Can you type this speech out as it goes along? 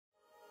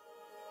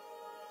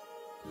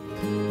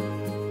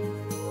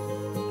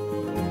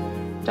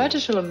Deutsche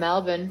Schule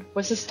Melbourne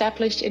was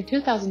established in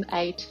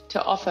 2008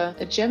 to offer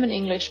the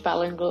German-English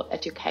bilingual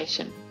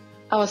education.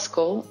 Our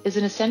school is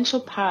an essential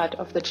part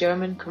of the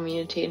German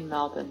community in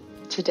Melbourne.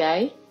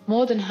 Today,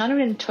 more than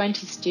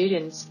 120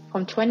 students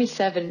from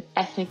 27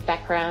 ethnic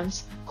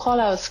backgrounds call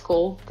our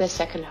school their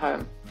second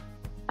home.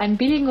 Ein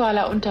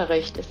bilingualer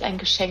Unterricht ist ein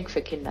Geschenk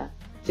für Kinder.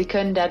 Sie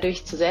können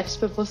dadurch zu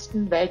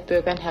selbstbewussten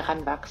Weltbürgern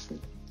heranwachsen.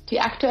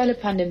 Die aktuelle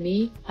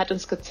Pandemie hat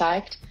uns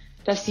gezeigt,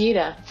 dass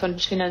jeder von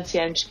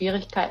finanziellen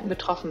Schwierigkeiten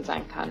betroffen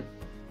sein kann.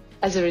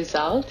 As a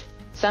result,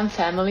 some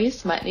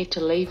families might need to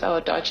leave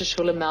our Deutsche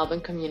Schule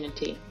Melbourne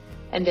community,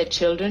 and their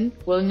children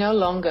will no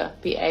longer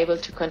be able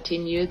to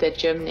continue their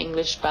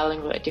German-English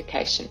bilingual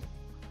education.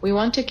 We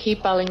want to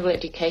keep bilingual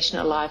education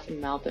alive in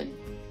Melbourne.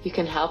 You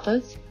can help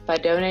us by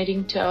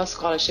donating to our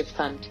scholarship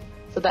fund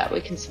so that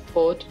we can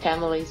support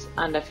families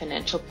under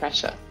financial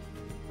pressure.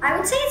 I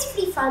would say it's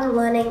pretty fun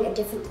learning a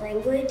different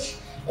language.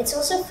 It's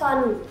also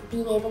fun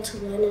being able to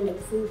learn in a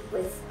group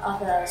with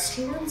other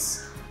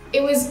students.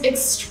 It was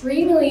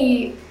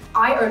extremely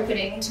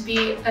eye-opening to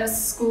be at a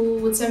school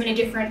with so many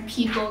different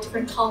people,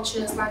 different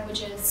cultures,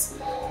 languages,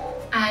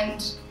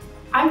 and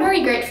I'm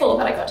very grateful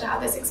that I got to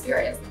have this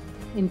experience.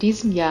 In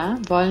diesem Jahr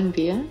wollen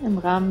wir im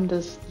Rahmen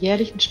des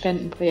jährlichen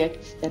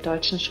Spendenprojekts der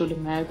Deutschen Schule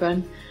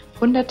Melbourne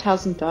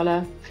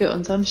 $100.000 für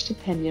unseren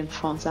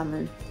Stipendienfonds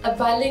sammeln. A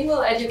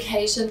bilingual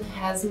education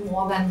has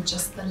more than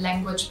just the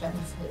language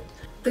benefit.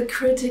 The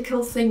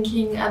critical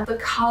thinking and the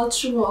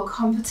cultural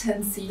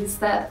competencies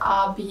that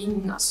are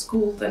being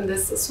schooled in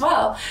this as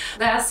well.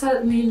 There are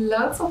certainly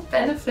lots of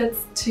benefits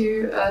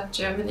to a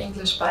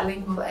German-English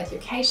bilingual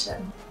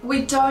education.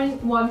 We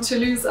don't want to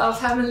lose our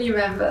family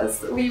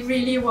members. We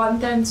really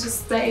want them to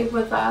stay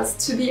with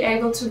us, to be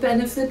able to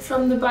benefit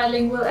from the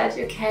bilingual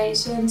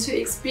education, to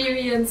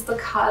experience the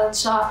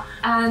culture.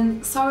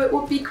 And so it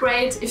would be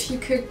great if you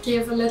could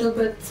give a little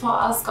bit for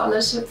our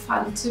scholarship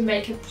fund to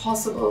make it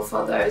possible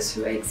for those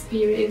who are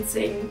experiencing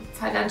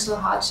financial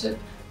hardship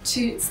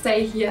to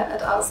stay here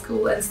at our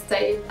school and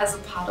stay as a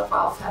part of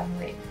our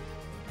family.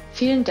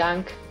 Vielen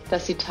Dank,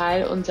 dass Sie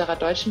Teil unserer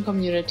deutschen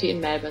Community in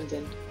Melbourne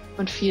sind.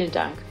 Und vielen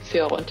Dank für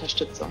Ihre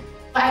Unterstützung.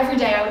 Every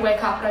day I would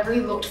wake up and I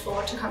really looked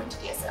forward to coming to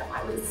DSM.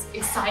 I was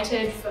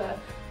excited for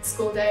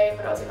school day,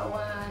 what I was going to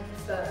learn,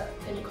 for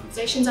the new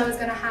conversations I was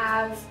going to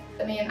have.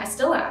 I mean, I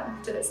still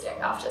am to this day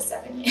after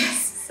 7 years.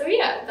 So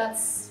yeah,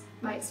 that's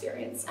my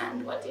experience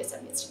and what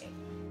DSM means to me.